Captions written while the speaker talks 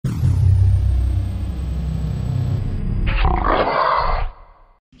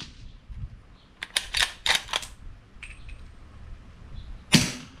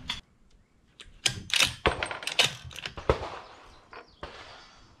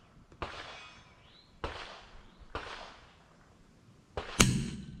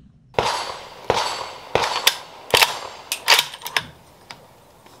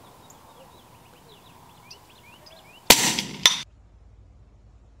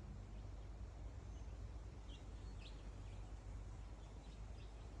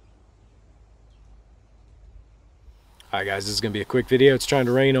Hi guys, this is going to be a quick video. It's trying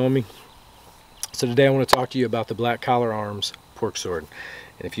to rain on me. So today I want to talk to you about the Black Collar Arms pork sword.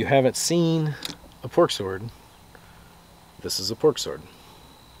 And if you haven't seen a pork sword, this is a pork sword.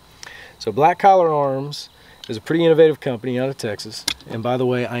 So Black Collar Arms is a pretty innovative company out of Texas. And by the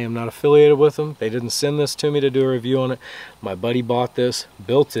way, I am not affiliated with them. They didn't send this to me to do a review on it. My buddy bought this,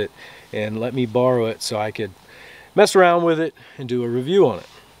 built it, and let me borrow it so I could mess around with it and do a review on it.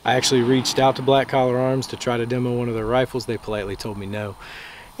 I actually reached out to Black Collar Arms to try to demo one of their rifles. They politely told me no,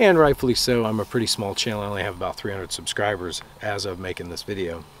 and rightfully so. I'm a pretty small channel. I only have about 300 subscribers as of making this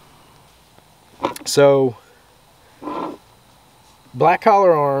video. So Black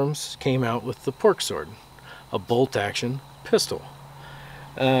Collar Arms came out with the pork sword, a bolt action pistol.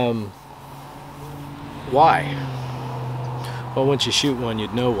 Why? Well, once you shoot one,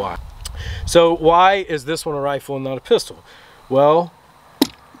 you'd know why. So why is this one a rifle and not a pistol? Well,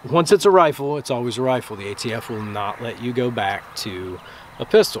 once it's a rifle, it's always a rifle. The ATF will not let you go back to a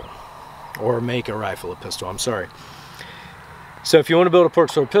pistol or make a rifle a pistol. I'm sorry. So if you want to build a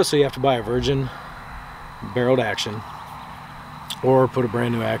pork sword pistol, you have to buy a virgin barreled action or put a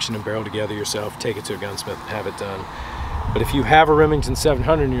brand new action and barrel together yourself, take it to a gunsmith and have it done. But if you have a Remington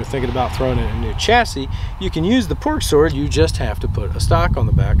 700 and you're thinking about throwing in a new chassis, you can use the pork sword. You just have to put a stock on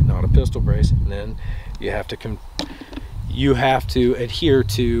the back, not a pistol brace, and then you have to adhere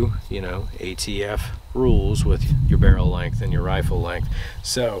to, you know, ATF rules with your barrel length and your rifle length.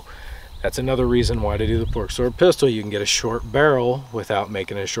 So that's another reason why to do the pork sword pistol. You can get a short barrel without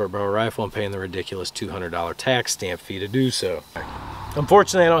making a short barrel rifle and paying the ridiculous $200 tax stamp fee to do so.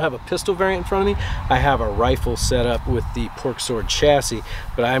 Unfortunately, I don't have a pistol variant in front of me. I have a rifle set up with the pork sword chassis,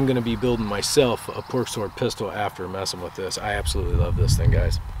 but I'm going to be building myself a pork sword pistol after messing with this. I absolutely love this thing,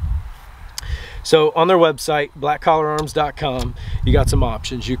 guys. So on their website, blackcollararms.com, you got some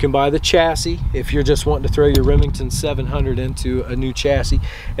options. You can buy the chassis if you're just wanting to throw your Remington 700 into a new chassis.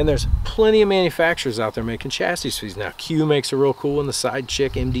 And there's plenty of manufacturers out there making chassis for these. Now, Q makes a real cool one. The Side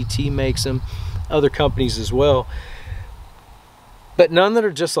Chick, MDT makes them. Other companies as well. But none that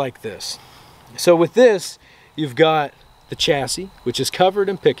are just like this. So with this, you've got the chassis, which is covered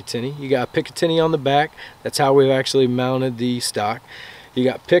in Picatinny. You got Picatinny on the back. That's how we've actually mounted the stock. You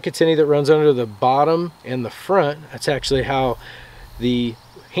got Picatinny that runs under the bottom and the front. That's actually how the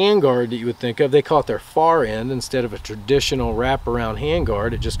handguard that you would think of, they call it their far end instead of a traditional wraparound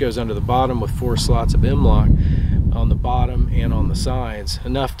handguard. It just goes under the bottom with 4 slots of M-lock on the bottom and on the sides,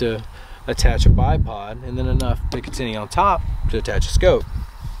 enough to attach a bipod, and then enough Picatinny on top to attach a scope.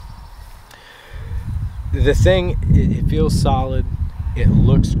 The thing, it feels solid, it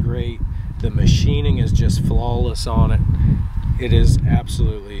looks great, the machining is just flawless on it. It is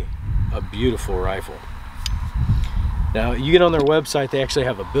absolutely a beautiful rifle. Now you get on their website, they actually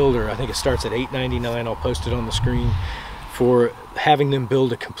have a builder. I think it starts at $8.99. I'll post it on the screen, for having them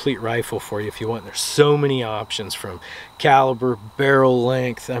build a complete rifle for you if you want. There's so many options, from caliber, barrel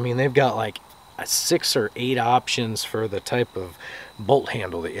length. I mean, they've got like 6 or 8 options for the type of bolt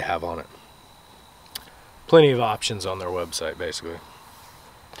handle that you have on it. Plenty of options on their website, basically.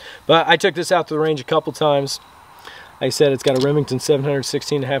 But I took this out to the range a couple times. Like I said, it's got a Remington 700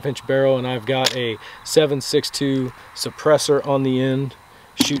 16.5-inch barrel, and I've got a 7.62 suppressor on the end.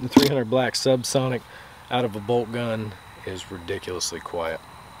 Shooting 300 black subsonic out of a bolt gun is ridiculously quiet.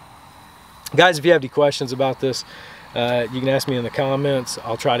 Guys, if you have any questions about this, you can ask me in the comments.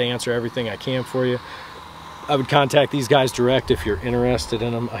 I'll try to answer everything I can for you. I would contact these guys direct if you're interested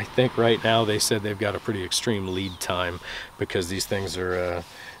in them. I think right now they said they've got a pretty extreme lead time because these things are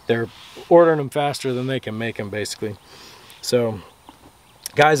they're ordering them faster than they can make them, basically. So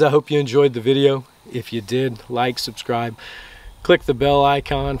guys, I hope you enjoyed the video. If you did, like, subscribe, click the bell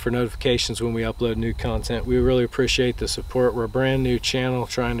icon for notifications when we upload new content. We really appreciate the support. We're a brand new channel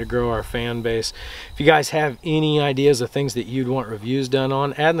trying to grow our fan base. If you guys have any ideas of things that you'd want reviews done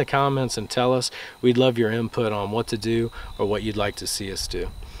on, add in the comments and tell us. We'd love your input on what to do or what you'd like to see us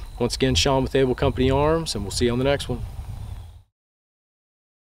do. Once again, Sean with Able Company Arms, and we'll see you on the next one.